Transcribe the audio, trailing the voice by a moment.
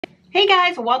Hey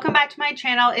guys, welcome back to my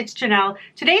channel. It's Janelle.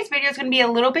 Today's video is going to be a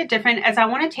little bit different as I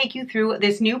want to take you through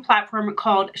this new platform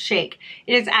called Shake.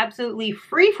 It is absolutely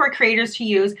free for creators to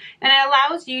use and it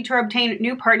allows you to obtain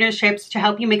new partnerships to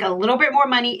help you make a little bit more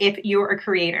money if you're a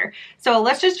creator. So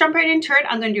let's just jump right into it.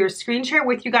 I'm going to do a screen share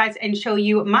with you guys and show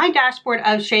you my dashboard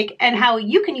of Shake and how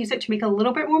you can use it to make a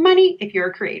little bit more money if you're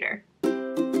a creator.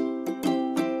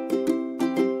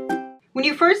 When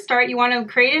you first start, you want to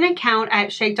create an account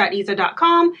at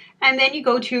shake.izea.com and then you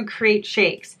go to create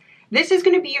shakes. This is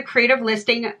going to be your creative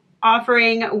listing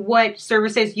offering what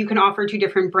services you can offer to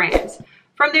different brands.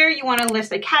 From there, you want to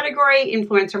list a category: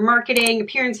 influencer marketing,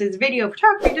 appearances, video,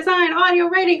 photography, design, audio,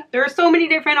 writing. There are so many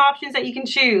different options that you can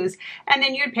choose. And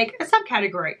then you'd pick a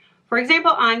subcategory. For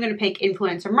example, I'm going to pick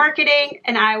influencer marketing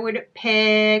and I would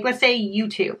pick, let's say,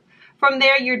 YouTube. From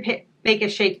there, you'd make a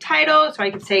Shake title, so I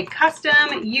could say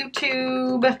custom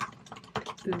YouTube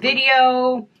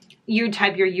video. You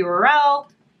type your URL,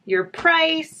 your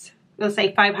price, we'll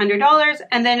say $500,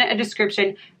 and then a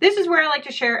description. This is where I like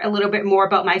to share a little bit more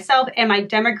about myself and my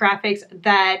demographics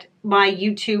that my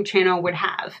YouTube channel would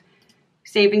have.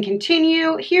 Save and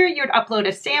continue. Here you would upload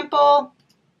a sample.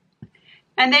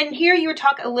 And then here you would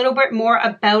talk a little bit more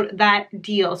about that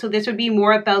deal. So this would be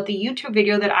more about the YouTube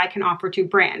video that I can offer to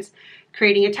brands.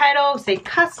 Creating a title, say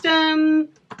custom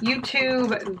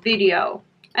YouTube video,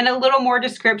 and a little more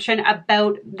description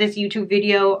about this YouTube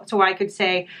video. So I could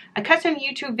say a custom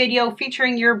YouTube video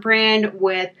featuring your brand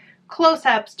with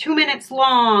close-ups, 2 minutes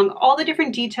long, all the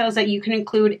different details that you can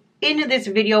include in this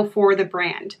video for the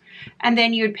brand. And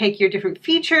then you would pick your different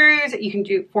features. You can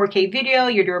do 4K video,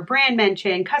 you do a brand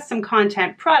mention, custom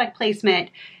content, product placement,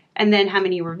 and then how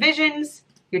many revisions,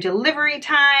 your delivery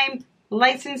time,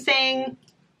 licensing.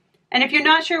 And if you're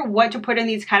not sure what to put in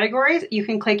these categories, you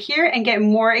can click here and get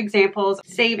more examples.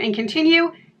 Save and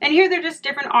continue. And here they're just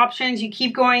different options. You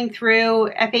keep going through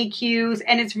FAQs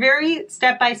and it's very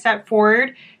step-by-step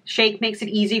forward. Shake makes it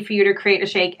easy for you to create a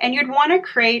Shake. And you'd want to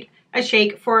create a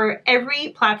Shake for every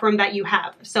platform that you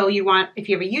have. So you want, if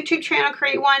you have a YouTube channel,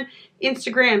 create one,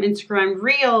 Instagram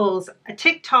Reels, a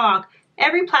TikTok,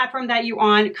 every platform that you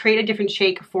on, create a different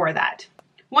Shake for that.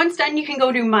 Once done, you can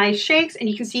go to my shakes and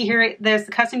you can see here there's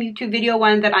the custom YouTube video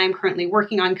one that I'm currently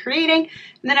working on creating.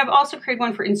 And then I've also created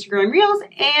one for Instagram Reels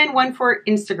and one for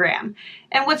Instagram.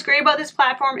 And what's great about this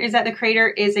platform is that the creator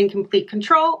is in complete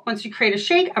control. Once you create a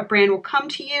shake, a brand will come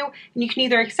to you and you can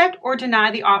either accept or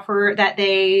deny the offer that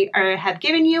they have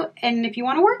given you, and if you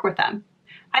want to work with them.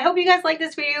 I hope you guys liked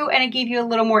this video and it gave you a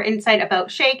little more insight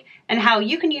about Shake and how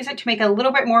you can use it to make a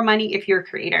little bit more money if you're a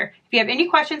creator. If you have any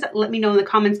questions, let me know in the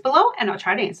comments below and I'll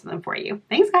try to answer them for you.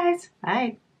 Thanks guys.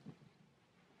 Bye.